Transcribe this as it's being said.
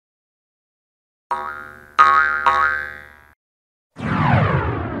Good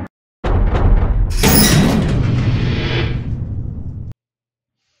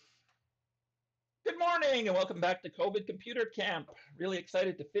morning and welcome back to COVID Computer Camp. Really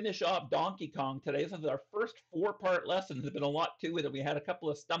excited to finish off Donkey Kong today. This is our first four-part lesson. There's been a lot to it, and we had a couple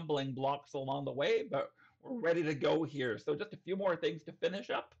of stumbling blocks along the way, but we're ready to go here. So just a few more things to finish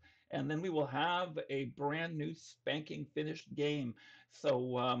up, and then we will have a brand new spanking finished game.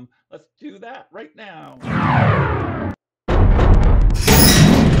 So let's do that right now.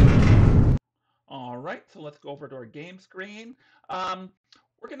 All right, so let's go over to our game screen.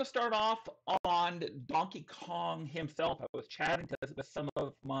 We're going to start off on Donkey Kong himself. I was chatting with some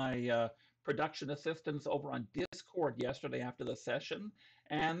of my production assistants over on Discord yesterday after the session,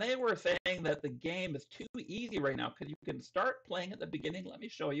 and they were saying that the game is too easy right now because you can start playing at the beginning. Let me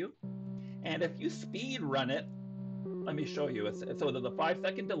show you. And if you speed run it, let me show you. So there's a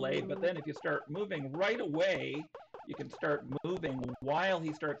 5-second delay, but then if you start moving right away, you can start moving while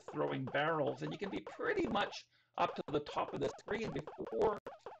he starts throwing barrels, and you can be pretty much up to the top of the screen before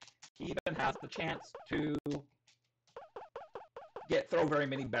he even has the chance to throw very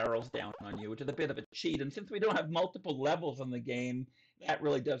many barrels down on you, which is a bit of a cheat. And since we don't have multiple levels in the game, that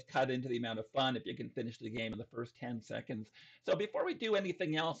really does cut into the amount of fun if you can finish the game in the first 10 seconds. So before we do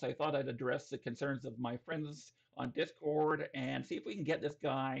anything else, I thought I'd address the concerns of my friends on Discord and see if we can get this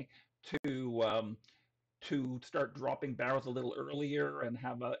guy to start dropping barrels a little earlier and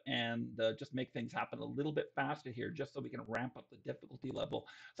just make things happen a little bit faster here, just so we can ramp up the difficulty level.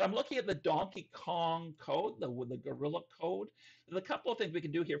 So I'm looking at the Donkey Kong code, the Gorilla code. There's a couple of things we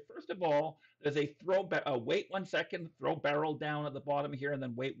can do here. First of all, there's a wait 1 second, throw barrel down at the bottom here, and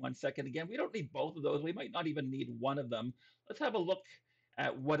then wait 1 second again. We don't need both of those. We might not even need one of them. Let's have a look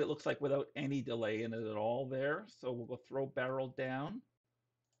at what it looks like without any delay in it at all there. So we'll go throw barrel down,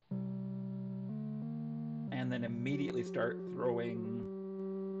 and then immediately start throwing.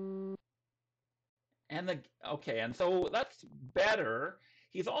 And so that's better.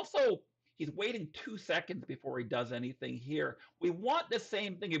 He's waiting 2 seconds before he does anything here. We want the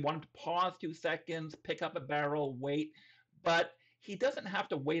same thing. We want him to pause 2 seconds, pick up a barrel, wait, but he doesn't have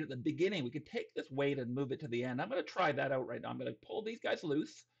to wait at the beginning. We could take this wait and move it to the end. I'm going to try that out right now. I'm going to pull these guys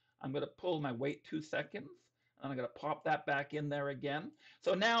loose. I'm going to pull my wait 2 seconds. And I'm going to pop that back in there again.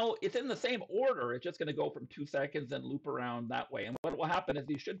 So now it's in the same order. It's just going to go from 2 seconds and loop around that way. And what will happen is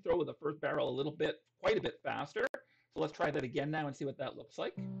you should throw the first barrel quite a bit faster. So let's try that again now and see what that looks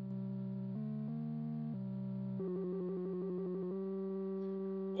like.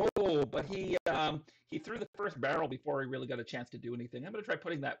 Oh, but he threw the first barrel before he really got a chance to do anything. I'm going to try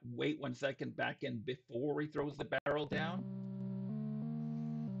putting that wait 1 second back in before he throws the barrel down.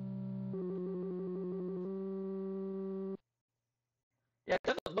 Yeah, it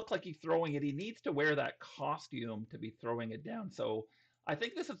doesn't look like he's throwing it. He needs to wear that costume to be throwing it down. So I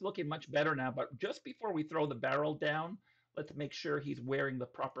think this is looking much better now. But just before we throw the barrel down, let's make sure he's wearing the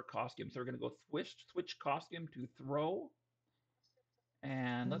proper costume. So we're going to go switch costume to throw.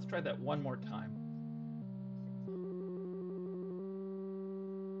 And let's try that one more time.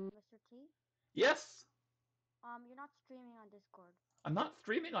 Mr. T? Yes? You're not streaming on Discord. I'm not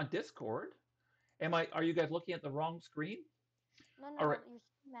streaming on Discord. Are you guys looking at the wrong screen? No, All right. you're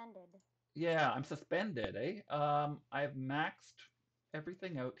suspended. Yeah, I'm suspended, eh? I've maxed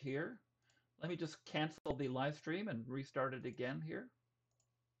everything out here. Let me just cancel the live stream and restart it again here.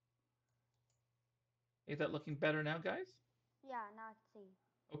 Is that looking better now, guys? Yeah, now I see.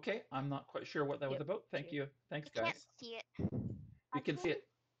 Okay, I'm not quite sure what that was about. Thank you. Thanks, guys. Can't see it. You can see it.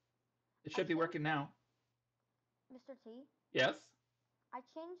 It should be working now. Mr. T? Yes? I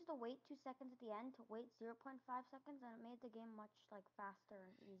changed the wait 2 seconds at the end to wait 0.5 seconds, and it made the game much faster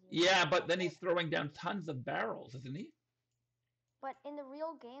and easier. Yeah, but then he's throwing down tons of barrels, isn't he? But in the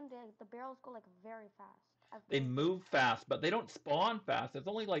real game, the barrels go very fast. They move fast, but they don't spawn fast. There's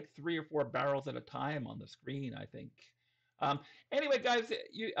only like 3 or 4 barrels at a time on the screen, I think. Anyway, guys,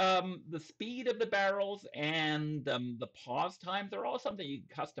 the speed of the barrels and the pause times are all something you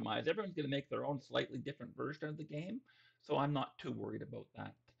can customize. Everyone's going to make their own slightly different version of the game, so I'm not too worried about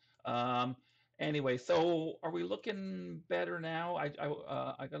that. Anyway, so are we looking better now? I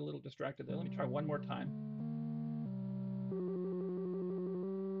got a little distracted there. Let me try one more time.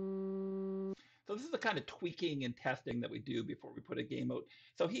 So this is the kind of tweaking and testing that we do before we put a game out.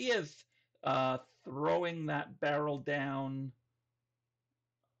 So he is throwing that barrel down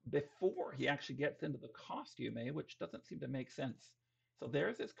before he actually gets into the costume, which doesn't seem to make sense. So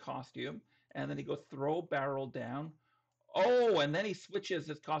there's his costume, and then he goes throw barrel down. Oh, and then he switches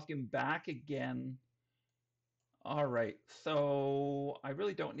his costume back again. All right, so I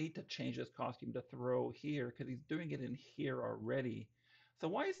really don't need to change this costume to throw here because he's doing it in here already. So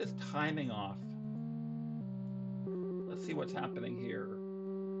why is this timing off? Let's see what's happening here.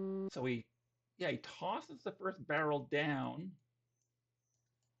 So he tosses the first barrel down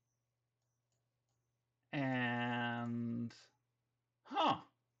and, huh.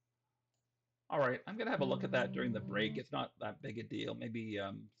 All right, I'm gonna have a look at that during the break. It's not that big a deal. Maybe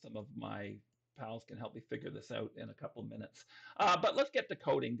some of my pals can help me figure this out in a couple minutes. But let's get to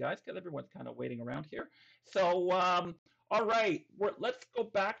coding, guys, because everyone's kind of waiting around here. So, all right, let's go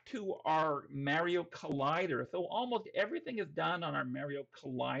back to our Mario Collider. So almost everything is done on our Mario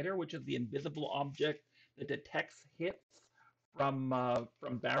Collider, which is the invisible object that detects hits from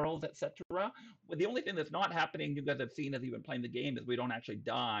barrels, etc. Well, the only thing that's not happening, you guys have seen as you've been playing the game, is we don't actually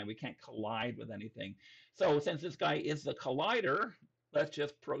die. We can't collide with anything. So since this guy is the collider, let's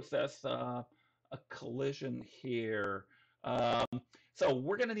just process a collision here. Um, so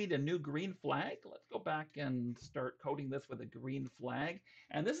we're going to need a new green flag. Let's go back and start coding this with a green flag.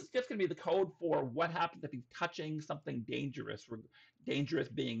 And this is just going to be the code for what happens if he's touching something dangerous. Dangerous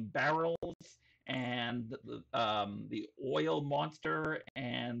being barrels and the oil monster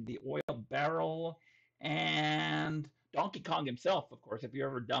and the oil barrel and Donkey Kong himself, of course. If you're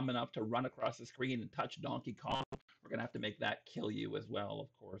ever dumb enough to run across the screen and touch Donkey Kong, we're going to have to make that kill you as well,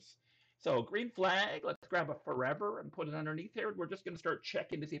 of course. So green flag, let's grab a forever and put it underneath here. We're just going to start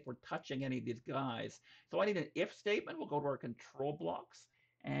checking to see if we're touching any of these guys. So I need an if statement. We'll go to our control blocks.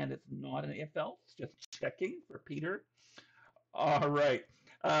 And it's not an if else, just checking for Peter. All right.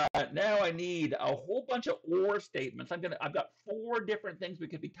 Now I need a whole bunch of or statements. I've got four different things we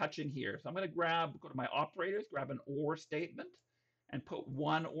could be touching here. So I'm gonna go to my operators, grab an or statement, and put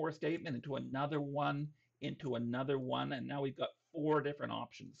one or statement into another one, and now we've got four different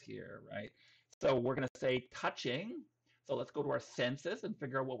options here, right? So we're gonna say touching. So let's go to our senses and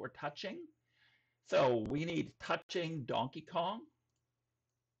figure out what we're touching. So we need touching Donkey Kong.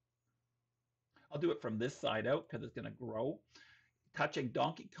 I'll do it from this side out because it's gonna grow. Touching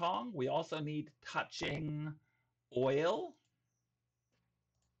Donkey Kong. We also need touching oil.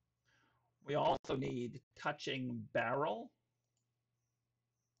 We also need touching barrel.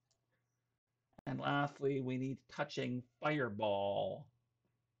 And lastly, we need touching fireball.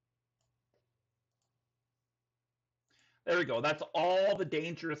 There we go. That's all the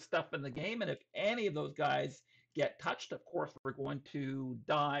dangerous stuff in the game. And if any of those guys get touched, of course, we're going to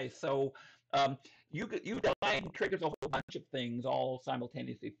die. So you dying triggers a whole bunch of things all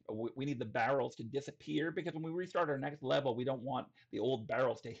simultaneously. We need the barrels to disappear because when we restart our next level, we don't want the old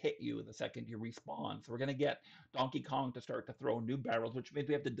barrels to hit you the second you respawn. So we're going to get Donkey Kong to start to throw new barrels, which means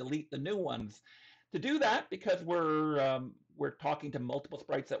we have to delete the new ones. To do that, because we're talking to multiple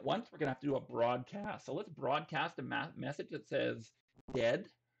sprites at once, we're going to have to do a broadcast. So let's broadcast a message that says dead.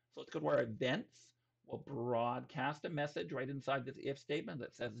 So let's go to our events. We'll broadcast a message right inside this if statement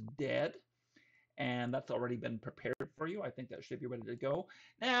that says dead. And that's already been prepared for you. I think that should be ready to go.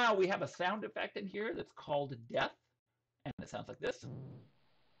 Now we have a sound effect in here that's called death. And it sounds like this.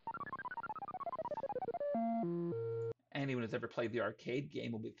 Anyone who's ever played the arcade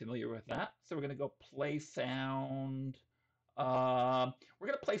game will be familiar with that. So we're going to go play sound. We're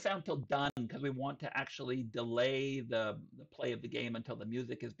going to play sound till done because we want to actually delay the play of the game until the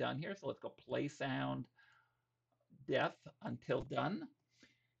music is done here. So let's go play sound death until done.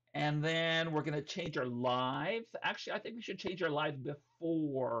 And then we're going to change our lives. Actually, I think we should change our lives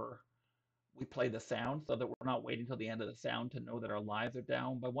before we play the sound so that we're not waiting till the end of the sound to know that our lives are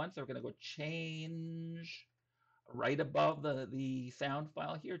down by one. So we're going to go change right above the sound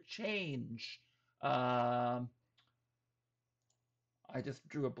file here, change. I just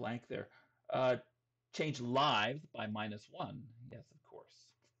drew a blank there. Change lives by -1. Yes, of course.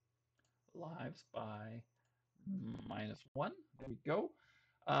 Lives by -1. There we go.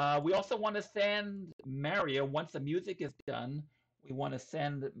 We also want to send Mario, once the music is done, we want to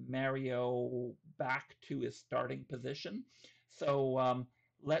send Mario back to his starting position. So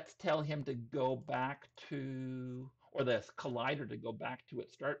let's tell him to go back to, or this collider to go back to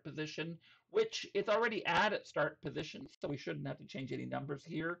its start position, which it's already at its start position, so we shouldn't have to change any numbers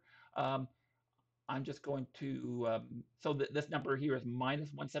here. I'm just going to, so this number here is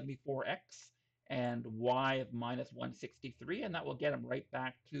 -174x and y of -163, and that will get him right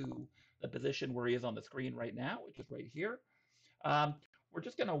back to the position where he is on the screen right now, which is right here. We're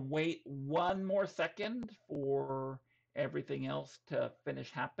just going to wait one more second for everything else to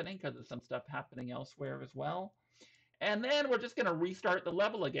finish happening because there's some stuff happening elsewhere as well. And then we're just going to restart the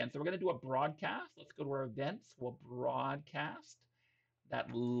level again. So we're going to do a broadcast. Let's go to our events. We'll broadcast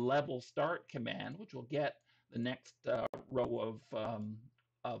that level start command, which will get the next row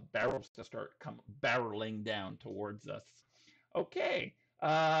of barrels to start barreling down towards us. Okay.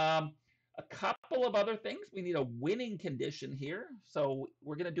 A couple of other things. We need a winning condition here. So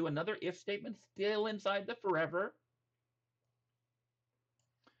we're going to do another if statement still inside the forever.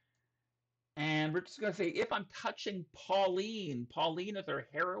 And we're just going to say, if I'm touching Pauline, Pauline is our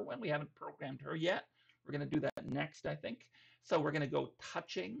heroine. We haven't programmed her yet. We're going to do that next, I think. So we're going to go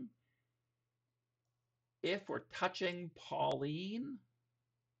touching. If we're touching Pauline,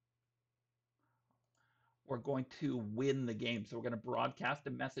 we're going to win the game. So we're going to broadcast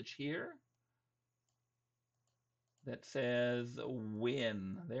a message here that says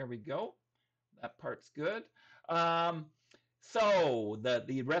win. There we go. That part's good. So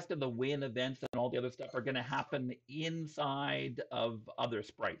the rest of the win events and all the other stuff are going to happen inside of other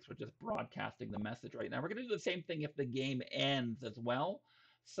sprites. We're just broadcasting the message right now. We're going to do the same thing if the game ends as well.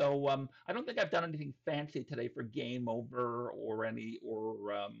 So I don't think I've done anything fancy today for game over or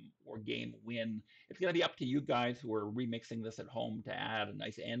game win. It's going to be up to you guys who are remixing this at home to add a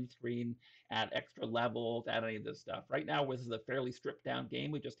nice end screen, add extra levels, add any of this stuff. Right now, this is a fairly stripped down game.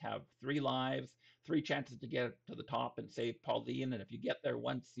 We just have 3 lives, 3 chances to get to the top and save Pauline, and if you get there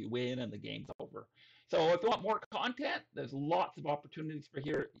once, you win and the game's over. So if you want more content, there's lots of opportunities for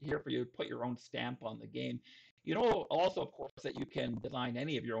here for you to put your own stamp on the game. You know also, of course, that you can design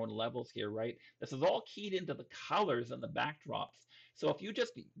any of your own levels here, right? This is all keyed into the colors and the backdrops. So if you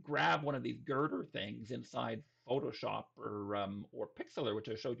just grab one of these girder things inside Photoshop or Pixlr, which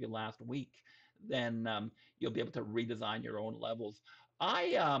I showed you last week, then you'll be able to redesign your own levels.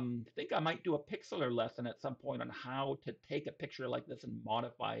 I think I might do a Pixlr lesson at some point on how to take a picture like this and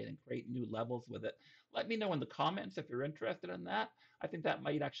modify it and create new levels with it. Let me know in the comments if you're interested in that. I think that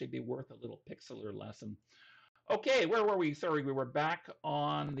might actually be worth a little Pixlr lesson. Okay, where were we? Sorry, we were back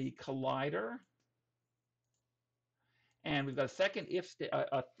on the collider. And we've got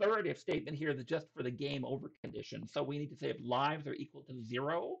a third if statement here that's just for the game over condition. So we need to say if lives are equal to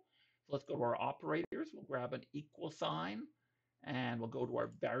 0. So let's go to our operators. We'll grab an equal sign. And we'll go to our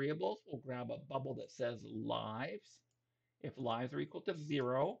variables. We'll grab a bubble that says lives. If lives are equal to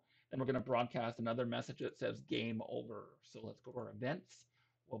 0, then we're going to broadcast another message that says game over. So let's go to our events.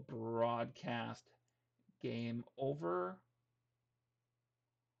 We'll broadcast game over.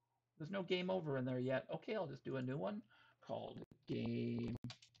 There's no game over in there yet. Okay, I'll just do a new one called game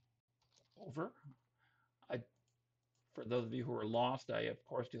over. For those of you who are lost, I of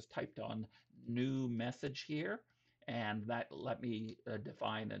course just typed on new message here, and that let me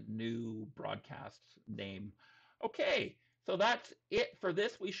define a new broadcast name. Okay, so that's it for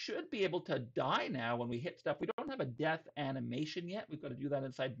this. We should be able to die now when we hit stuff. We don't have a death animation yet. We've got to do that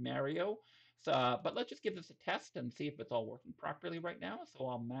inside Mario. So, but let's just give this a test and see if it's all working properly right now. So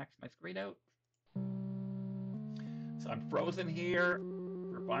I'll max my screen out. So I'm frozen here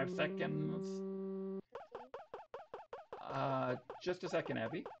for 5 seconds. Just a second,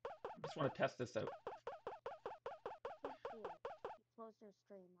 Abby. I just want to test this out. Close your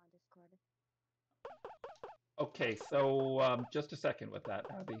stream on Discord. Okay, so just a second with that,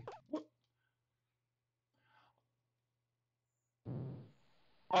 Abby. Whoop.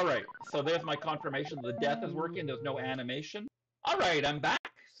 All right, so there's my confirmation the death is working. There's no animation. All right, I'm back.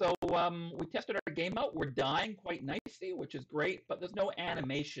 So we tested our game out. We're dying quite nicely, which is great, but there's no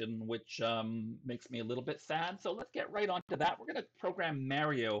animation, which makes me a little bit sad. So let's get right on to that. We're going to program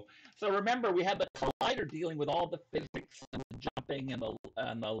Mario. So remember, we had the collider dealing with all the physics and the jumping and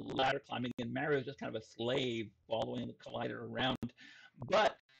the ladder climbing, and Mario is just kind of a slave following the collider around.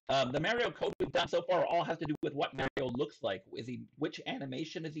 But the Mario code we've done so far all has to do with what Mario looks like. Which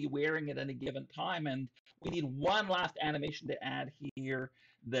animation is he wearing at any given time? And we need one last animation to add here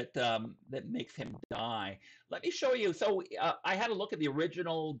that makes him die. Let me show you. So I had a look at the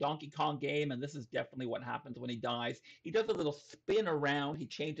original Donkey Kong game, and this is definitely what happens when he dies. He does a little spin around. He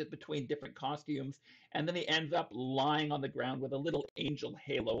changes between different costumes, and then he ends up lying on the ground with a little angel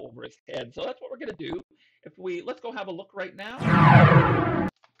halo over his head. So that's what we're going to do. Let's go have a look right now.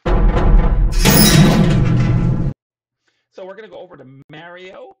 So we're going to go over to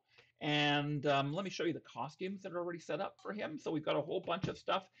Mario, and let me show you the costumes that are already set up for him. So we've got a whole bunch of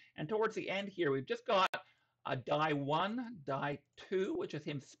stuff, and towards the end here, we've just got a die 1, die 2, which is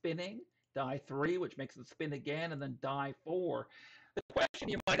him spinning, die 3, which makes him spin again, and then die 4. The question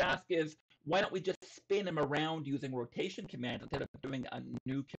you might ask is, why don't we just spin him around using rotation commands instead of doing a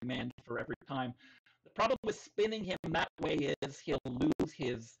new command for every time? The problem with spinning him that way is he'll lose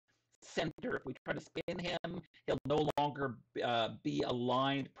his center. If we try to spin him, he'll no longer be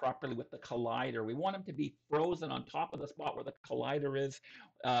aligned properly with the collider. We want him to be frozen on top of the spot where the collider is.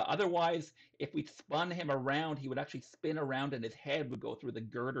 Otherwise, if we spun him around, he would actually spin around and his head would go through the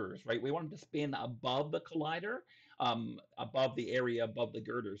girders, right? We want him to spin above the collider, above the area above the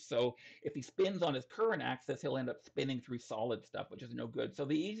girders. So if he spins on his current axis, he'll end up spinning through solid stuff, which is no good. So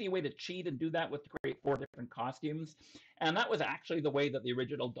the easy way to cheat and do that was to create 4 different costumes. And that was actually the way that the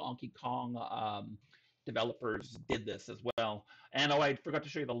original Donkey Kong developers did this as well. And I forgot to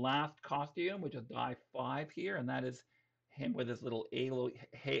show you the last costume, which is die 5 here, and that is him with his little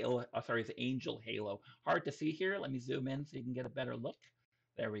his angel halo. Hard to see here. Let me zoom in so you can get a better look.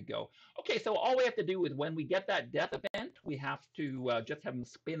 There we go. Okay, so all we have to do is when we get that death event, we have to just have him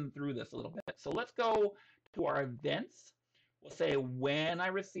spin through this a little bit. So let's go to our events. We'll say when I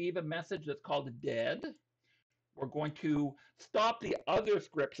receive a message that's called dead, we're going to stop the other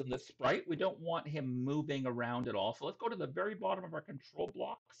scripts in the sprite. We don't want him moving around at all. So let's go to the very bottom of our control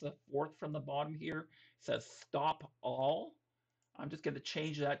blocks. The 4th from the bottom here says stop all. I'm just going to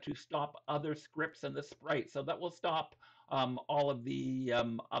change that to stop other scripts in the sprite. So that will stop all of the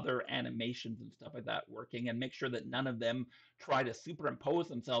other animations and stuff like that working, and make sure that none of them try to superimpose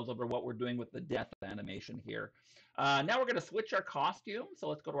themselves over what we're doing with the death animation here. Now we're going to switch our costume. So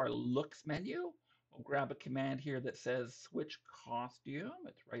let's go to our looks menu. We'll grab a command here that says switch costume.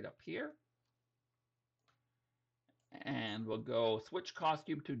 It's right up here. And we'll go switch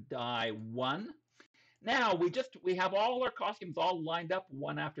costume to die 1. Now we have all our costumes all lined up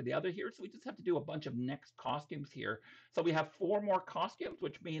one after the other here, so we just have to do a bunch of next costumes here. So we have 4 more costumes,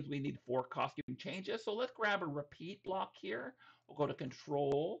 which means we need 4 costume changes. So let's grab a repeat block here. We'll go to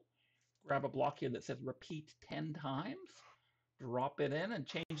control, grab a block here that says repeat 10 times. Drop it in and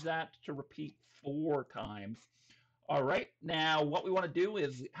change that to repeat 4 times. All right, now what we want to do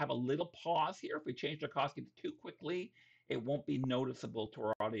is have a little pause here. If we change our costumes too quickly, it won't be noticeable to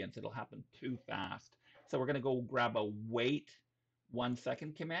our audience. It'll happen too fast. So we're going to go grab a wait 1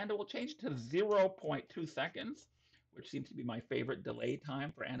 second command, and we'll change it to 0.2 seconds, which seems to be my favorite delay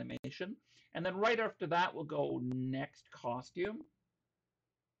time for animation. And then right after that, we'll go next costume.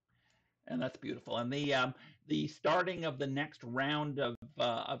 And that's beautiful. And the starting of the next round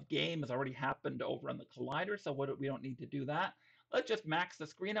of game has already happened over on the collider, so we don't need to do that. Let's just max the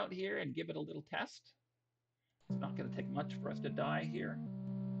screen out here and give it a little test. It's not going to take much for us to die here.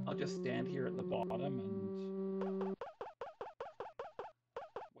 I'll just stand here at the bottom and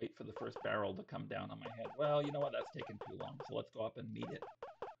wait for the first barrel to come down on my head. Well, you know what? That's taken too long, so let's go up and meet it.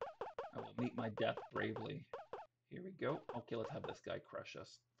 I will meet my death bravely. Here we go. Okay, let's have this guy crush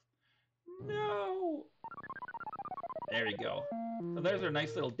us. No! There we go. So there's our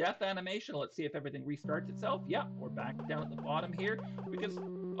nice little death animation. Let's see if everything restarts itself. Yep, we're back down at the bottom here. Because,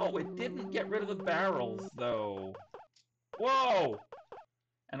 oh, it didn't get rid of the barrels, though. Whoa!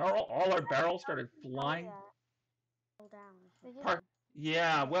 And all our barrels started flying.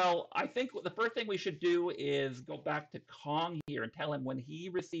 Yeah, well, I think the first thing we should do is go back to Kong here and tell him when he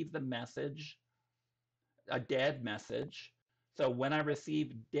receives the message, a dead message. So when I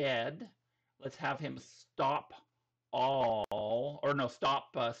receive dead, let's have him stop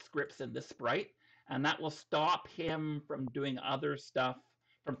stop scripts in this sprite, and that will stop him from doing other stuff,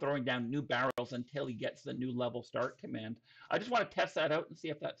 from throwing down new barrels until he gets the new level start command. I just want to test that out and see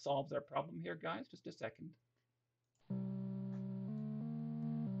if that solves our problem here, guys. Just a second.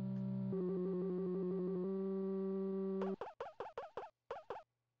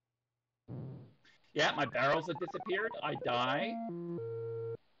 Yeah, my barrels have disappeared. I die.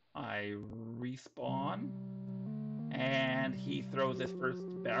 I respawn. And he throws his first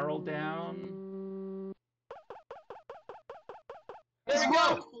barrel down. There we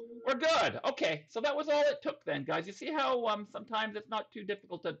go! We're good. Okay, so that was all it took then, guys. You see how sometimes it's not too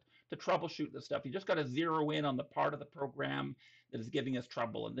difficult to troubleshoot this stuff. You just got to zero in on the part of the program that is giving us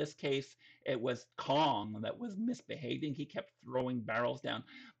trouble. In this case, it was Kong that was misbehaving. He kept throwing barrels down.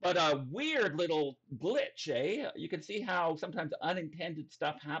 But a weird little glitch, eh? You can see how sometimes unintended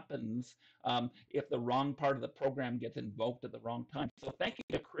stuff happens if the wrong part of the program gets invoked at the wrong time. So thank you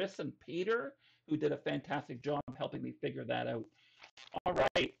to Chris and Peter, who did a fantastic job helping me figure that out. All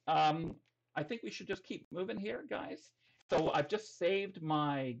right, I think we should just keep moving here, guys. So I've just saved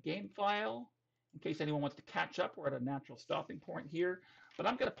my game file in case anyone wants to catch up. We're at a natural stopping point here. But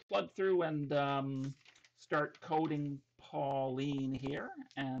I'm going to plug through and start coding Pauline here,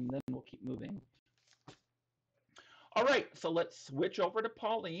 and then we'll keep moving. All right, so let's switch over to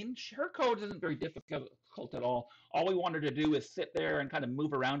Pauline. Her code isn't very difficult at all. All we want her to do is sit there and kind of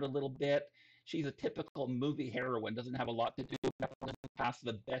move around a little bit. She's a typical movie heroine, doesn't have a lot to do, pass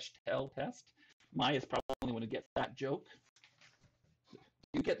the Bechdel test. Maya's probably the only one who gets that joke. Do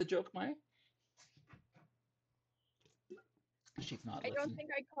you get the joke, Maya? She's not listening. I don't think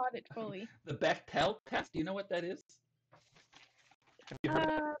I caught it fully. The Bechdel test, do you know what that is? Have you heard of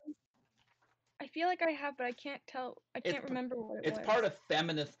it? I feel like I have, but I can't tell. I can't remember what it was. It's part of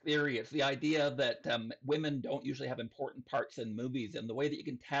feminist theory. It's the idea that women don't usually have important parts in movies, and the way that you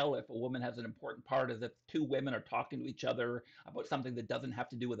can tell if a woman has an important part is if two women are talking to each other about something that doesn't have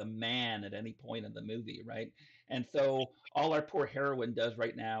to do with a man at any point in the movie, right? And so all our poor heroine does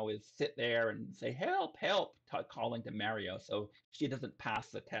right now is sit there and say, "Help, help," calling to Mario. So she doesn't pass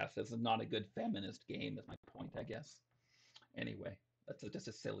the test. This is not a good feminist game, is my point, I guess. Anyway, that's just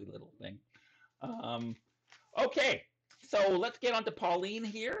a silly little thing. Okay, so let's get on to Pauline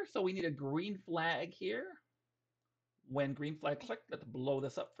here. So we need a green flag here. When green flag clicked, let's blow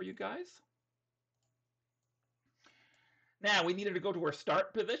this up for you guys. Now we need her to go to her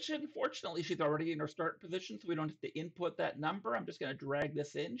start position. Fortunately, she's already in her start position, so we don't have to input that number. I'm just going to drag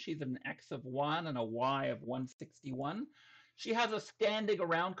this in. She's an X of 1 and a Y of 161. She has a standing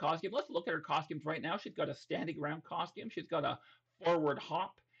around costume. Let's look at her costumes right now. She's got a standing around costume. She's got a forward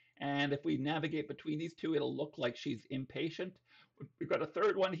hop. And if we navigate between these two, it'll look like she's impatient. We've got a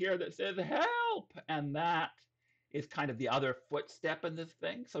third one here that says help. And that is kind of the other footstep in this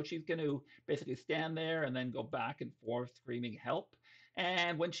thing. So she's going to basically stand there and then go back and forth screaming help.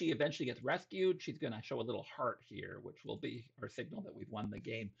 And when she eventually gets rescued, she's going to show a little heart here, which will be our signal that we've won the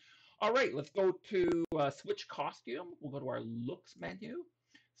game. All right, let's go to switch costume. We'll go to our looks menu,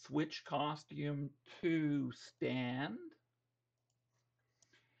 switch costume to stand.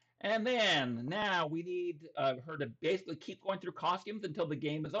 And then now we need her to basically keep going through costumes until the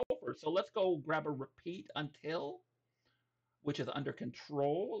game is over. So let's go grab a repeat until, which is under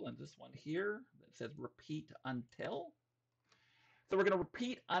control. And this one here that says repeat until. So we're going to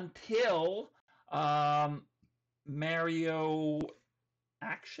repeat until Mario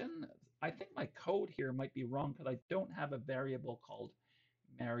action. I think my code here might be wrong because I don't have a variable called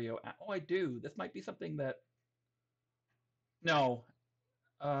Mario. Oh, I do. This might be something that. No.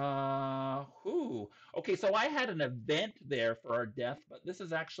 Okay, so I had an event there for our death, but this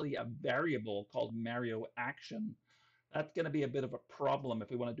is actually a variable called Mario action. That's going to be a bit of a problem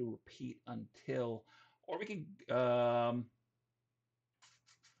if we want to do repeat until, or we can,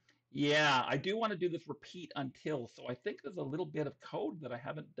 yeah, I do want to do this repeat until, so I think there's a little bit of code that I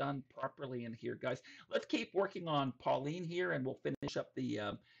haven't done properly in here, guys. Let's keep working on Pauline here, and we'll finish up the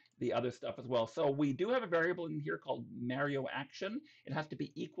other stuff as well. So we do have a variable in here called Mario action. It has to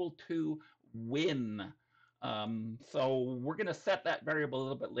be equal to win. So we're going to set that variable a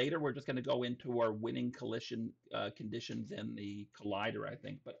little bit later. We're just going to go into our winning collision conditions in the collider, I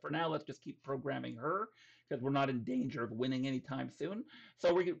think. But for now, let's just keep programming her because we're not in danger of winning anytime soon.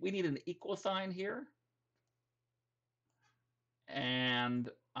 So we need an equal sign here. And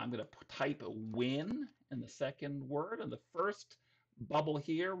I'm going to type win in the second word. And the first bubble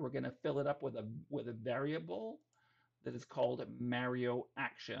here, we're going to fill it up with a variable that is called Mario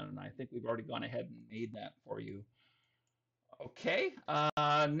action. I think we've already gone ahead and made that for you. Okay,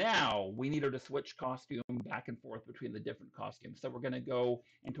 now we need her to switch costume back and forth between the different costumes. So we're going to go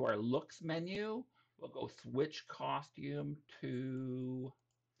into our looks menu. We'll go switch costume to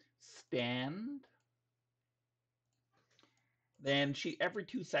stand. Then every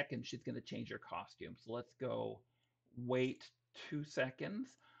 2 seconds, she's going to change her costume. So let's go wait 2 seconds.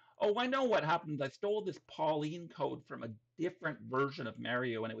 Oh, I know what happened. I stole this Pauline code from a different version of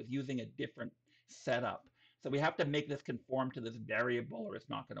Mario, and it was using a different setup. So we have to make this conform to this variable, or it's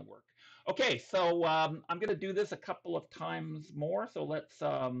not going to work. Okay, so I'm going to do this a couple of times more. So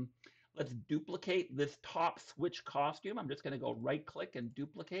let's duplicate this top switch costume. I'm just going to go right-click and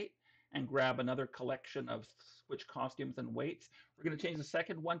duplicate and grab another collection of switch costumes and weights. We're going to change the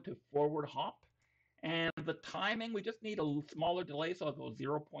second one to forward hop. And the timing, we just need a smaller delay, so I'll go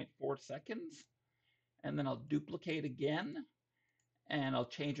 0.4 seconds. And then I'll duplicate again, and I'll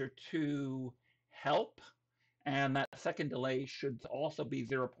change her to help. And that second delay should also be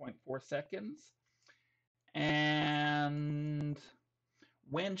 0.4 seconds. And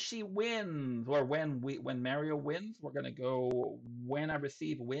when she wins, or when Mario wins, we're going to go when I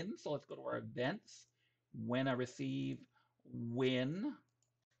receive win. So let's go to our events. When I receive win.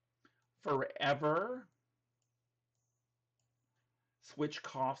 Forever, switch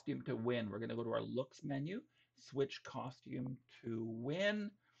costume to win. We're going to go to our looks menu, switch costume to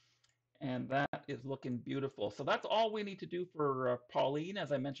win, and that is looking beautiful. So that's all we need to do for Pauline.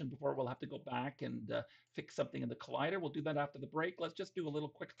 As I mentioned before, we'll have to go back and fix something in the collider. We'll do that after the break. Let's just do a little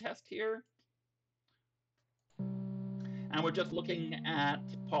quick test here. And we're just looking at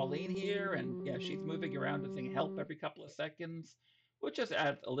Pauline here, and yeah, she's moving around and saying help every couple of seconds, which just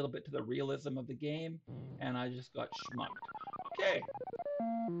adds a little bit to the realism of the game. And I just got schmucked. Okay,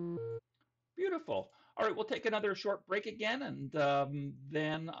 beautiful. All right, we'll take another short break again, and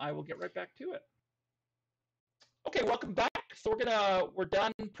then I will get right back to it. Okay, welcome back. So we're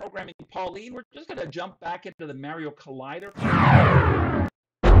done programming Pauline. We're just gonna jump back into the Mario Collider.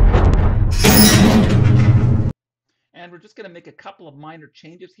 And we're just going to make a couple of minor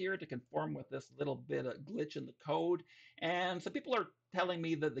changes here to conform with this little bit of glitch in the code. And some people are telling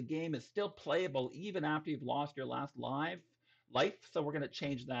me that the game is still playable even after you've lost your last life. So we're going to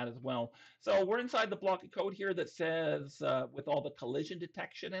change that as well. So we're inside the block of code here that says with all the collision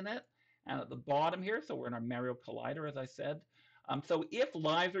detection in it. And at the bottom here, so we're in our Mario Collider, as I said. So if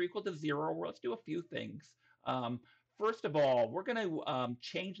lives are equal to 0, let's do a few things. First of all, we're going to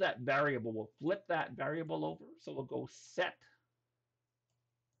change that variable. We'll flip that variable over. So we'll go set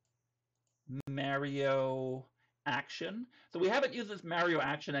Mario action. So we haven't used this Mario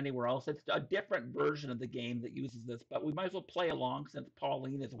action anywhere else. It's a different version of the game that uses this, but we might as well play along since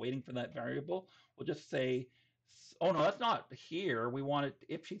Pauline is waiting for that variable. We'll just say, oh no, that's not here. We want it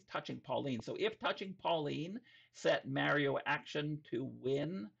if she's touching Pauline. So if touching Pauline, set Mario action to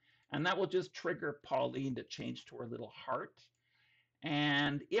win. And that will just trigger Pauline to change to her little heart.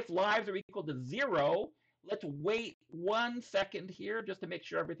 And if lives are equal to 0, let's wait 1 second here just to make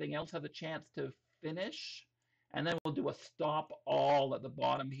sure everything else has a chance to finish. And then we'll do a stop all at the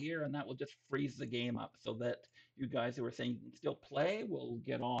bottom here, and that will just freeze the game up so that you guys who are saying you can still play will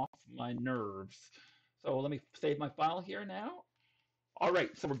get off my nerves. So let me save my file here now. All right,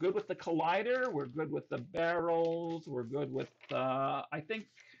 so we're good with the collider, we're good with the barrels, we're good with, I think,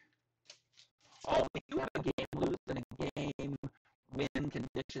 oh, we do have a game lose and a game win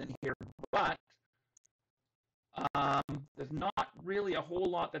condition here, but there's not really a whole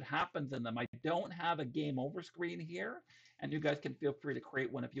lot that happens in them. I don't have a game over screen here, and you guys can feel free to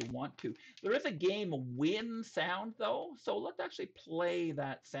create one if you want to. There is a game win sound though, so let's actually play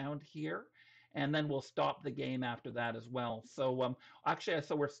that sound here, and then we'll stop the game after that as well. So actually,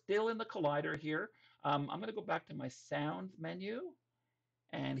 so we're still in the collider here. I'm going to go back to my sounds menu,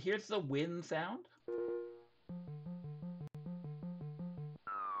 and here's the win sound.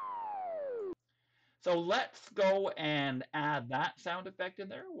 So let's go and add that sound effect in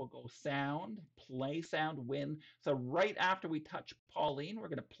there. We'll go sound, play sound, win. So right after we touch Pauline, we're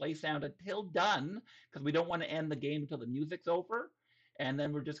going to play sound until done because we don't want to end the game until the music's over. And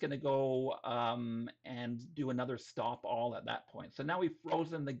then we're just going to go and do another stop all at that point. So now we've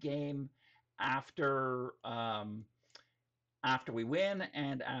frozen the game after after we win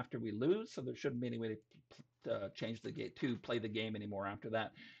and after we lose. So there shouldn't be any way to change the game to play the game anymore after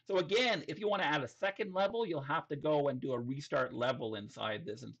that. So again, if you want to add a second level, you'll have to go and do a restart level inside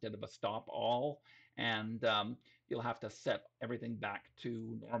this instead of a stop all, and you'll have to set everything back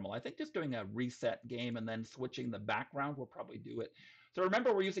to normal. I think just doing a reset game and then switching the background will probably do it. So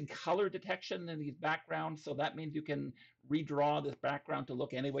remember, we're using color detection in these backgrounds, so that means you can redraw this background to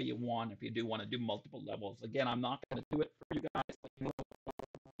look any way you want if you do want to do multiple levels. Again, I'm not going to do it for you guys, but you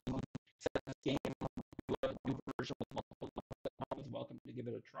know, set this game to a new version with multiple levels, always welcome to give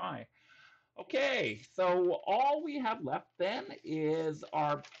it a try. Okay, so all we have left then is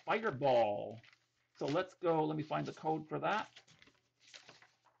our fireball. So let's go, let me find the code for that.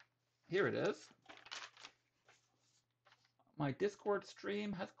 Here it is. My Discord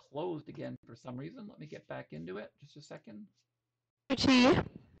stream has closed again for some reason. Let me get back into it. Just a second. T,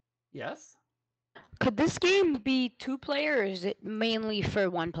 Yes? could this game be 2-player or is it mainly for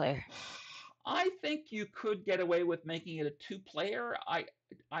 1 player? I think you could get away with making it a 2-player.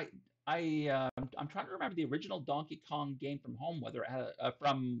 I'm trying to remember the original Donkey Kong game from home, whether it had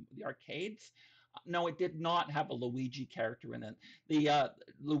from the arcades. No, it did not have a Luigi character in it. The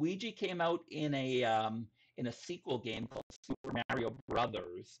Luigi came out in a sequel game called Super Mario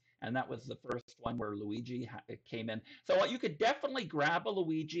Brothers, and that was the first one where Luigi came in. So you could definitely grab a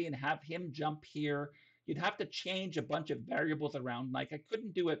Luigi and have him jump here. You'd have to change a bunch of variables around. Like I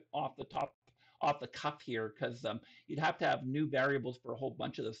couldn't do it off the cuff here because you'd have to have new variables for a whole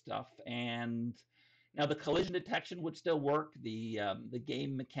bunch of the stuff. And now the collision detection would still work. The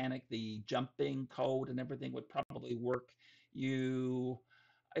game mechanic, the jumping code, and everything would probably work.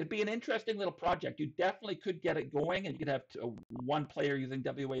 It'd be an interesting little project. You definitely could get it going, and you could have one player using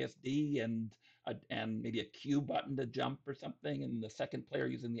WASD and maybe a Q button to jump or something, and the second player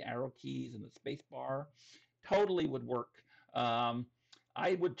using the arrow keys and the space bar. Totally would work.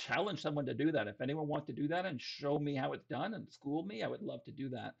 I would challenge someone to do that. If anyone wants to do that and show me how it's done and school me, I would love to do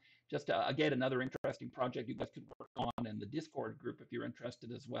that. Just again, another interesting project you guys could work on in the Discord group if you're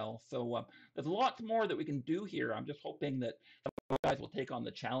interested as well. So there's lots more that we can do here. I'm just hoping that some of you guys will take on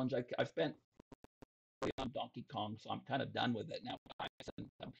the challenge. I've spent on Donkey Kong, so I'm kind of done with it now. And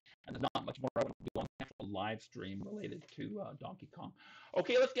there's not much more I want to do on the actual live stream related to Donkey Kong.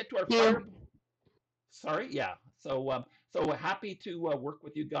 Okay, let's get to our fire. Sorry, yeah. So happy to work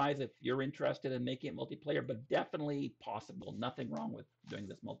with you guys if you're interested in making it multiplayer, but definitely possible. Nothing wrong with doing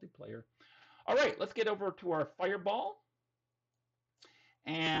this multiplayer. All right, let's get over to our fireball.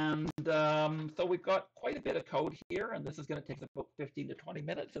 And so we've got quite a bit of code here, and this is going to take about 15 to 20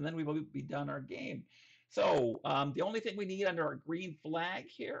 minutes, and then we will be done our game. So the only thing we need under our green flag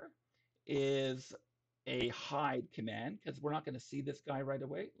here is a hide command, because we're not going to see this guy right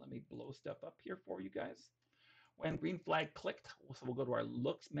away. Let me blow stuff up here for you guys. When green flag clicked, so we'll go to our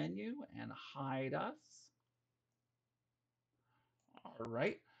looks menu and hide us. All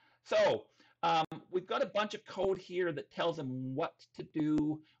right. So we've got a bunch of code here that tells him what to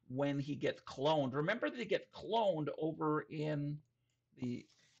do when he gets cloned. Remember that he gets cloned over in the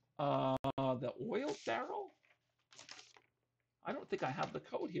oil barrel. I don't think I have the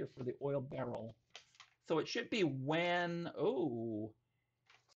code here for the oil barrel. So it should be when,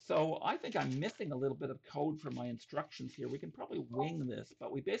 so I think I'm missing a little bit of code from my instructions here. We can probably wing this,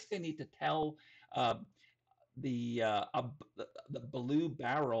 but we basically need to tell the blue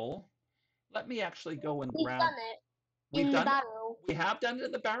barrel. Let me actually go and grab. Done it. We have done it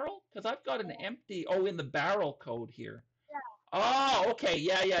in the barrel? Because I've got an empty, in the barrel code here. Yeah. Oh, okay.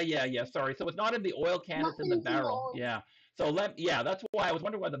 Yeah. Sorry. So it's not in the oil can, it's in the barrel. Yeah. So that's why I was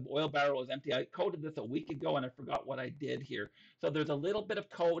wondering why the oil barrel was empty. I coded this a week ago and I forgot what I did here. So there's a little bit of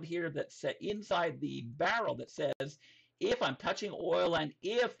code here that's set inside the barrel that says, if I'm touching oil and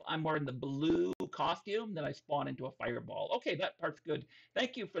if I'm wearing the blue costume, then I spawn into a fireball. Okay, that part's good.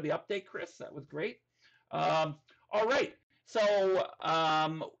 Thank you for the update, Chris. That was great. All right. So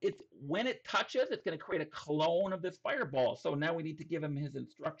it's when it touches, it's going to create a clone of this fireball. So now we need to give him his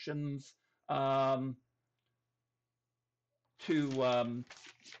instructions to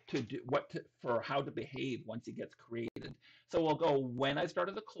do for how to behave once he gets created. So we'll go when I start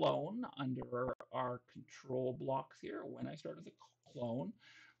as a clone under our control blocks here. When I start as a clone,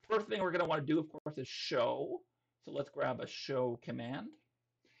 first thing we're going to want to do, of course, is show. So let's grab a show command.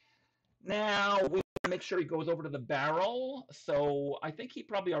 Now we want to make sure he goes over to the barrel. So I think he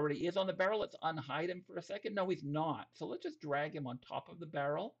probably already is on the barrel. Let's unhide him for a second. No, he's not. So let's just drag him on top of the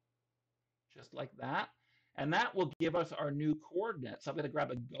barrel, just like that. And that will give us our new coordinates. I'm going to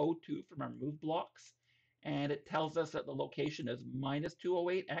grab a go-to from our move blocks. And it tells us that the location is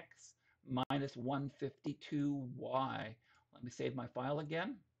 -208x, -152y. Let me save my file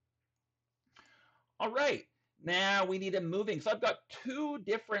again. All right. Now we need him moving. So I've got two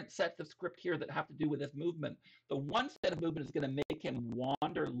different sets of script here that have to do with this movement. The one set of movement is going to make him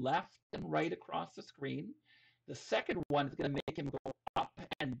wander left and right across the screen. The second one is going to make him go up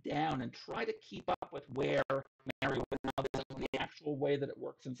and down and try to keep up with where Mario is. Now, this is the actual way that it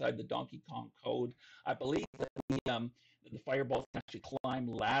works inside the Donkey Kong code. I believe that the fireballs can actually climb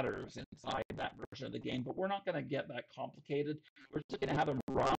ladders inside that version of the game, but we're not going to get that complicated. We're just going to have him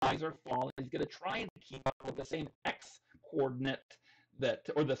rise or fall. He's going to try and keep up with the same X coordinate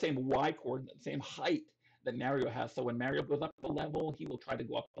or the same Y coordinate, the same height that Mario has. So when Mario goes up a level, he will try to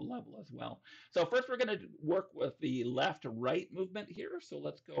go up a level as well. So first we're going to work with the left-right movement here. So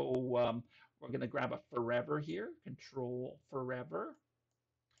let's go, we're going to grab a forever here, control forever.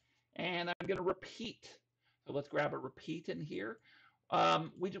 And I'm going to repeat. So let's grab a repeat in here.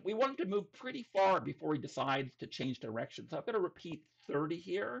 We want him to move pretty far before he decides to change direction. So I've got to repeat 30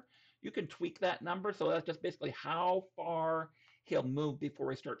 here. You can tweak that number. So that's just basically how far he'll move before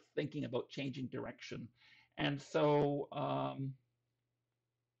he starts thinking about changing direction. And so,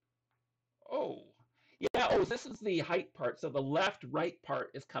 this is the height part. So the left-right part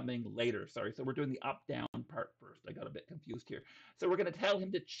is coming later. Sorry. So we're doing the up-down part first. I got a bit confused here. So we're going to tell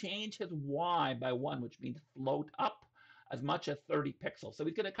him to change his Y by 1, which means float up as much as 30 pixels. So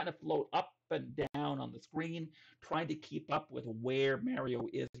he's going to kind of float up and down on the screen, trying to keep up with where Mario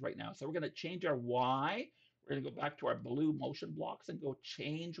is right now. So we're going to change our Y. We're going to go back to our blue motion blocks and go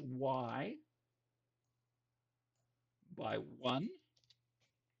change Y by 1.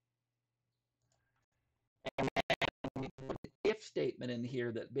 And we put an if statement in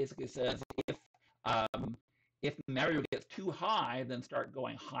here that basically says if Mario gets too high, then start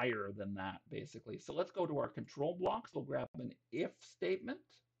going higher than that, basically. So let's go to our control blocks. We'll grab an if statement.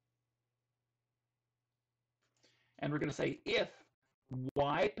 And we're going to say if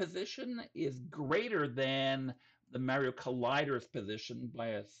Y position is greater than the Mario Collider's position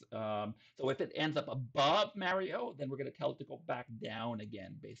by us. So if it ends up above Mario, then we're going to tell it to go back down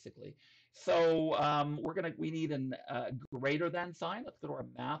again, basically. So we need a greater than sign. Let's go to our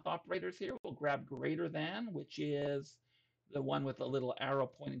math operators here. We'll grab greater than, which is the one with the little arrow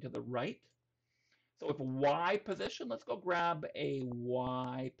pointing to the right. So if Y position, let's go grab a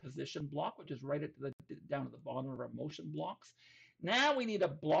Y position block, which is right down at the bottom of our motion blocks. Now we need a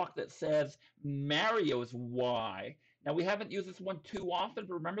block that says Mario's Y. Now we haven't used this one too often,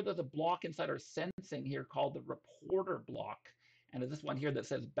 but remember there's a block inside our sensing here called the reporter block. And there's this one here that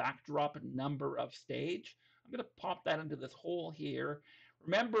says backdrop number of stage. I'm going to pop that into this hole here.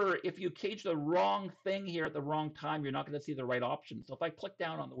 Remember, if you cage the wrong thing here at the wrong time, you're not going to see the right option. So if I click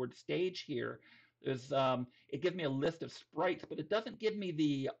down on the word stage here, it gives me a list of sprites, but it doesn't give me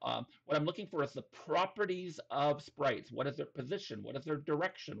the what I'm looking for is the properties of sprites. What is their position? What is their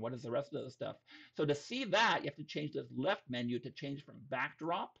direction? What is the rest of the stuff? So to see that, you have to change this left menu to change from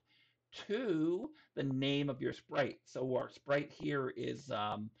backdrop to the name of your sprite. So our sprite here is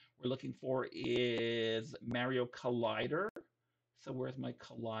we're looking for is Mario Collider. So where's my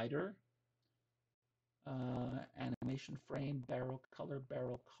Collider? Animation frame, barrel color,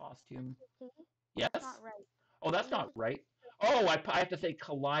 barrel costume. Yes? That's not right. Oh, that's not right. Oh, I have to say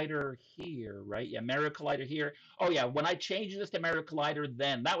Collider here, right? Yeah, Mario Collider here. Oh, yeah, when I change this to Mario Collider,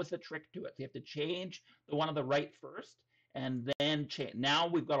 then that was the trick to it. So you have to change the one on the right first, and then change. Now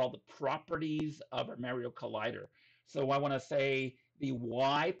we've got all the properties of our Mario Collider. So I want to say the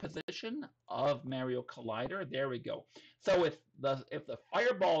Y position of Mario Collider. There we go. So if the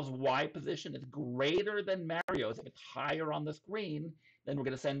fireball's Y position is greater than Mario's, if it's higher on the screen, then we're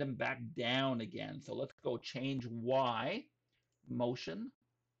going to send him back down again. So let's go change Y, motion,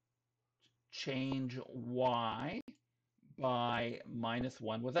 change Y by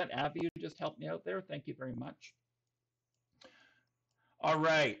 -1. Was that Abby who just helped me out there? Thank you very much. All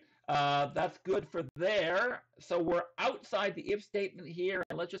right, that's good for there. So we're outside the if statement here,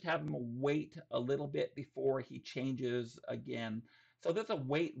 and let's just have him wait a little bit before he changes again. So there's a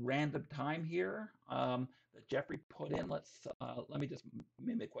wait random time here that Jeffrey put in. Let me just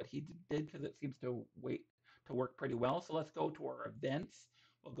mimic what he did because it seems to work pretty well. So let's go to our events.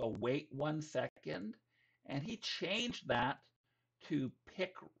 We'll go wait 1 second, and he changed that to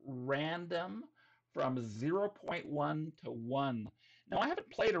pick random from 0.1 to 1. Now I haven't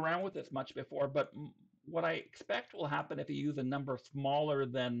played around with this much before, but what I expect will happen if you use a number smaller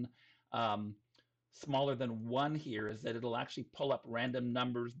than 1 here is that it'll actually pull up random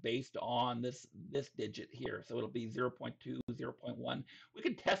numbers based on this digit here. So it'll be 0.2, 0.1. We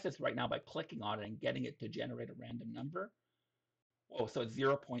can test this right now by clicking on it and getting it to generate a random number. Oh, so it's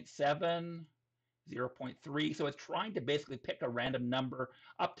 0.7, 0.3. So it's trying to basically pick a random number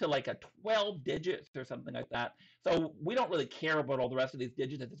up to like a 12 digits or something like that. So we don't really care about all the rest of these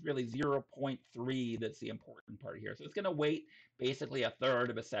digits. It's really 0.3 that's the important part here. So it's going to wait basically 1/3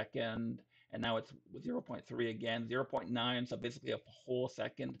 of a second. And now it's 0.3 again, 0.9, so basically a whole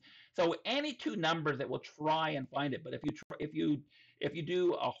second. So any two numbers that will try and find it. But if you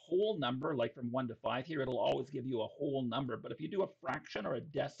do a whole number, like from 1 to 5 here, it'll always give you a whole number. But if you do a fraction or a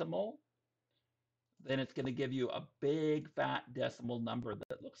decimal, then it's going to give you a big fat decimal number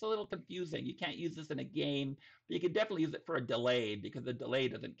that looks a little confusing. You can't use this in a game, but you can definitely use it for a delay because the delay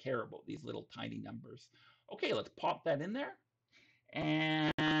doesn't care about these little tiny numbers. Okay, let's pop that in there.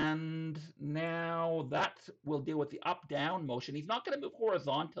 And now that will deal with the up-down motion. He's not going to move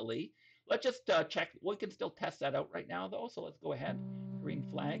horizontally. Let's just check. We can still test that out right now, though. So let's go ahead. Green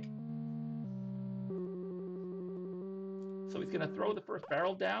flag. So he's going to throw the first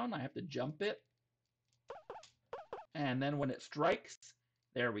barrel down. I have to jump it. And then when it strikes,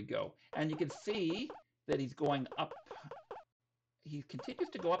 there we go. And you can see that he's going up. He continues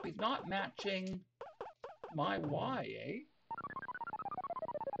to go up. He's not matching my Y, eh?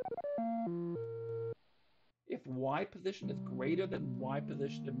 If Y position is greater than Y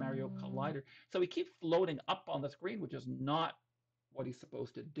position in Mario Collider. So he keeps floating up on the screen, which is not what he's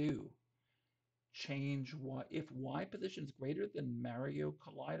supposed to do. Change Y. If Y position is greater than Mario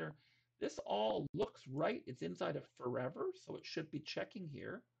Collider, this all looks right. It's inside of forever, so it should be checking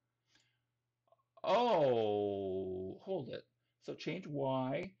here. Oh, hold it. So change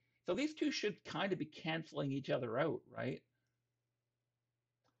Y. So these two should kind of be canceling each other out, right?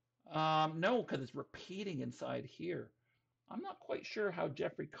 No, because it's repeating inside here. I'm not quite sure how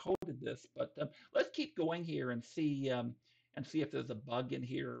Jeffrey coded this, but let's keep going here and see if there's a bug in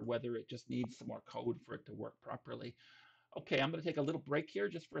here or whether it just needs some more code for it to work properly. Okay, I'm going to take a little break here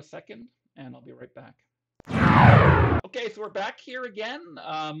just for a second, and I'll be right back. Okay, so we're back here again.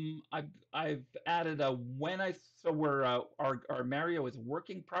 I've added a so we're our Mario is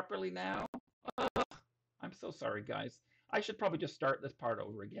working properly now. I'm so sorry, guys. I should probably just start this part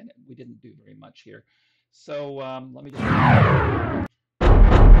over again. We didn't do very much here. So let me just.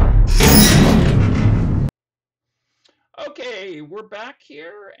 Okay, we're back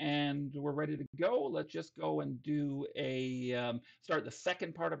here and we're ready to go. Let's just go and do start the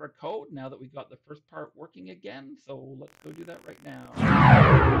second part of our code now that we've got the first part working again. So let's go do that right now.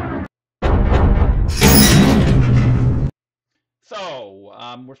 So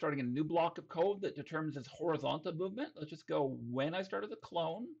we're starting a new block of code that determines its horizontal movement. Let's just go when I started the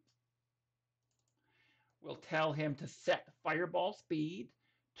clone. We'll tell him to set fireball speed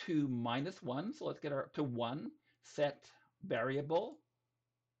to -1. So let's get to 1, set variable.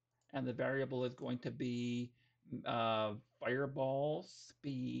 And the variable is going to be fireball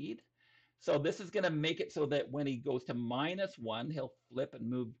speed. So this is going to make it so that when he goes to -1, he'll flip and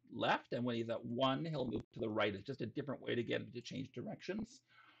move left. And when he's at 1, he'll move to the right. It's just a different way to get him to change directions.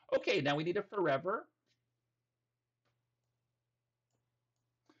 Okay, now we need a forever.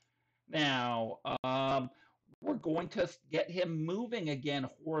 Now, we're going to get him moving again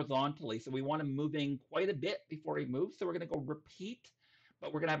horizontally. So we want him moving quite a bit before he moves. So we're going to go repeat,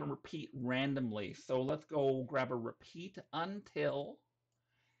 but we're going to have him repeat randomly. So let's go grab a repeat until,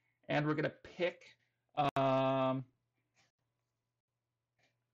 and we're going to pick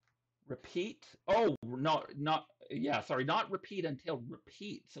repeat. Oh, no, not repeat until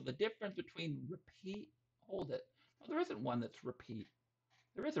repeat. So the difference between repeat, hold it. Oh, there isn't one that's repeat.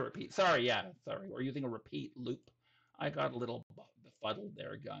 There is a repeat. Sorry, we're using a repeat loop. I got a little befuddled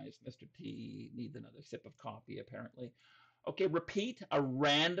there, guys. Mr. T needs another sip of coffee, apparently. Okay, repeat a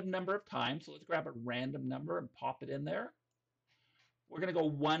random number of times. So let's grab a random number and pop it in there. We're going to go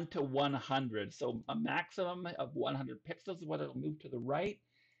 1 to 100. So a maximum of 100 pixels is what it'll move to the right.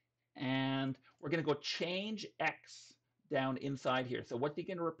 And we're going to go change X down inside here. So what's he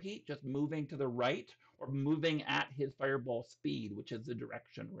going to repeat? Just moving to the right or moving at his fireball speed, which is the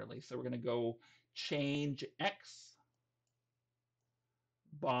direction really. So we're going to go change X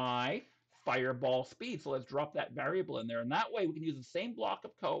by fireball speed. So let's drop that variable in there. And that way we can use the same block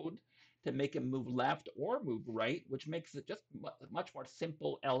of code to make him move left or move right, which makes it just much more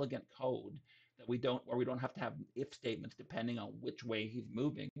simple, elegant code that we don't have to have if statements depending on which way he's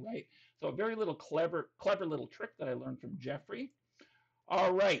moving, right? So a very little clever little trick that I learned from Jeffrey.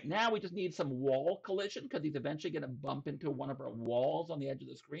 All right, now we just need some wall collision because he's eventually going to bump into one of our walls on the edge of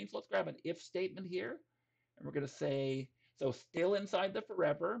the screen. So let's grab an if statement here, and we're going to say, so still inside the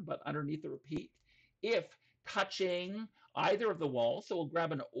forever, but underneath the repeat, if touching either of the walls. So we'll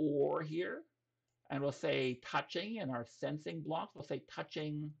grab an or here, and we'll say touching in our sensing blocks. We'll say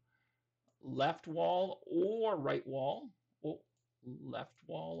touching left wall or right wall. Oh, left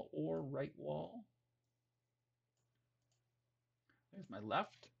wall or right wall. There's my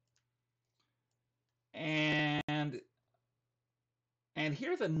left. And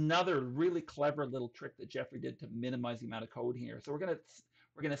here's another really clever little trick that Jeffrey did to minimize the amount of code here. So we're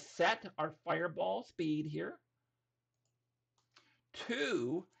gonna set our fireball speed here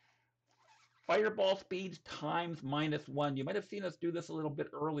to fireball speed times -1. You might have seen us do this a little bit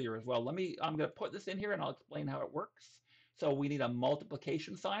earlier as well. I'm going to put this in here and I'll explain how it works. So we need a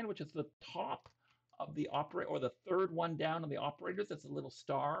multiplication sign, which is the top of the operator, or the third one down on the operators. It's a little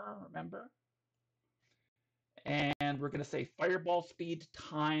star, remember? And we're going to say fireball speed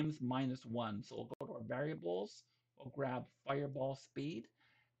times -1. So we'll go to our variables. We'll grab fireball speed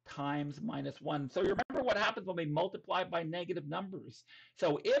times -1. So you remember what happens when we multiply by negative numbers.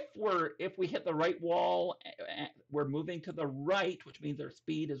 So if we hit the right wall, we're moving to the right, which means our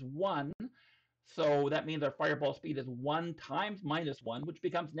speed is 1. So that means our fireball speed is 1 times -1, which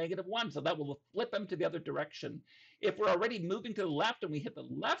becomes -1. So that will flip them to the other direction. If we're already moving to the left and we hit the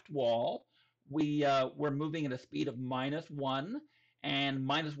left wall, we're moving at a speed of -1. And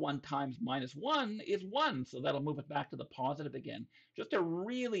 -1 times -1 is 1. So that'll move it back to the positive again. Just a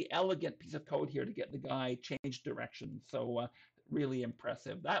really elegant piece of code here to get the guy change direction. So really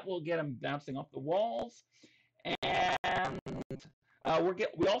impressive. That will get him bouncing off the walls. And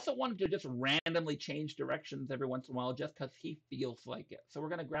we also wanted to just randomly change directions every once in a while just because he feels like it. So we're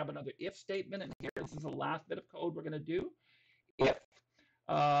going to grab another if statement. And here, this is the last bit of code we're going to do. If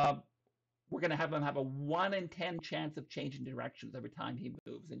we're going to have him have a 1 in 10 chance of changing directions every time he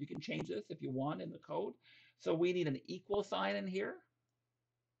moves. And you can change this if you want in the code. So we need an equal sign in here.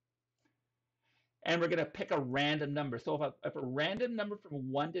 And we're going to pick a random number. So if a random number from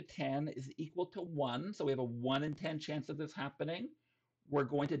 1 to 10 is equal to 1, so we have a 1 in 10 chance of this happening, we're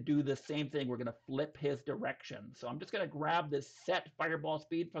going to do the same thing. We're going to flip his direction. So I'm just going to grab this set fireball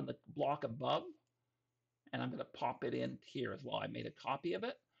speed from the block above, and I'm going to pop it in here as well. I made a copy of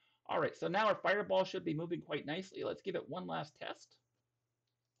it. All right, so now our fireball should be moving quite nicely. Let's give it one last test.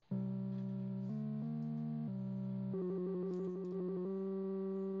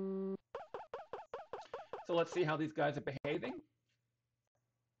 So let's see how these guys are behaving.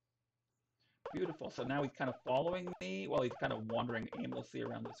 Beautiful. So now he's kind of following me. Well, he's kind of wandering aimlessly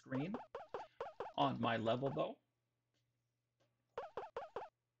around the screen. On my level, though.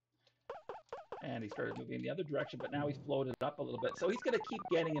 And he started moving in the other direction, but now he's floated up a little bit. So he's going to keep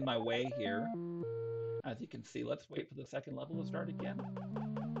getting in my way here. As you can see, let's wait for the second level to start again.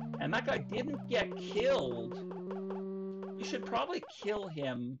 And that guy didn't get killed. We should probably kill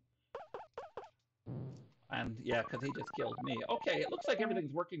him. And yeah, because he just killed me. Okay, it looks like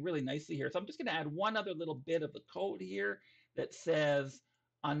everything's working really nicely here. So I'm just going to add one other little bit of the code here that says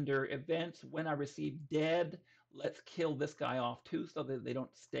under events, when I receive dead, let's kill this guy off too so that they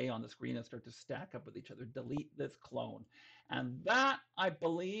don't stay on the screen and start to stack up with each other. Delete this clone. And that, I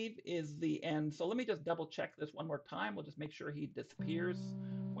believe, is the end. So let me just double check this one more time. We'll just make sure he disappears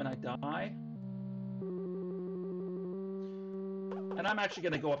when I die. And I'm actually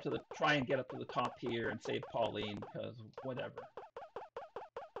going to go up to try and get up to the top here and save Pauline, because whatever.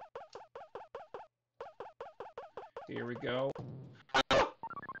 Here we go. Oh!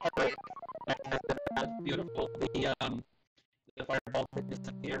 All right. That's beautiful. The fireball did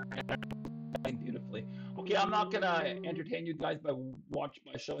disappear beautifully. Okay, I'm not going to entertain you guys by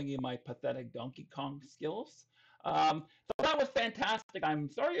showing you my pathetic Donkey Kong skills. So that was fantastic. I'm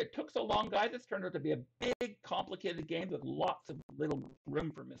sorry it took so long, guys. This turned out to be a big, complicated game with lots of little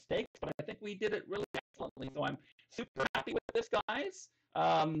room for mistakes, but I think we did it really excellently. So I'm super happy with this, guys.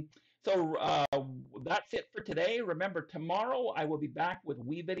 So that's it for today. Remember, tomorrow I will be back with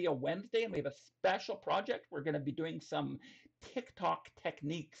WeVideo Wednesday, and we have a special project. We're going to be doing some TikTok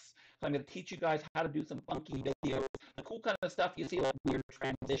techniques. So I'm going to teach you guys how to do some funky videos, the cool kind of stuff you see, like weird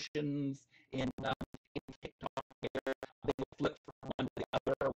transitions in TikTok, where they flip from one to the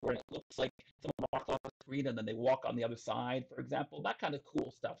other, where it looks like someone walks off the screen and then they walk on the other side, for example, that kind of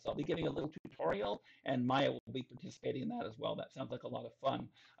cool stuff. So I'll be giving a little tutorial, and Maya will be participating in that as well. That sounds like a lot of fun.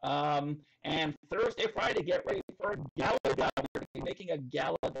 And Thursday, Friday, get ready for Galaga. We're going to be making a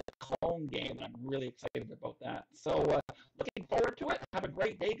Galaga clone game, and I'm really excited about that. So looking forward to it. Have a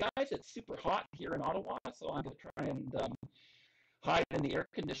great day, guys. It's super hot here in Ottawa, so I'm going to try and hide in the air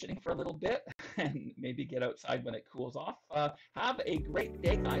conditioning for a little bit and maybe get outside when it cools off. Have a great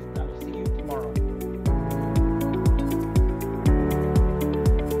day, guys, and I will see you tomorrow.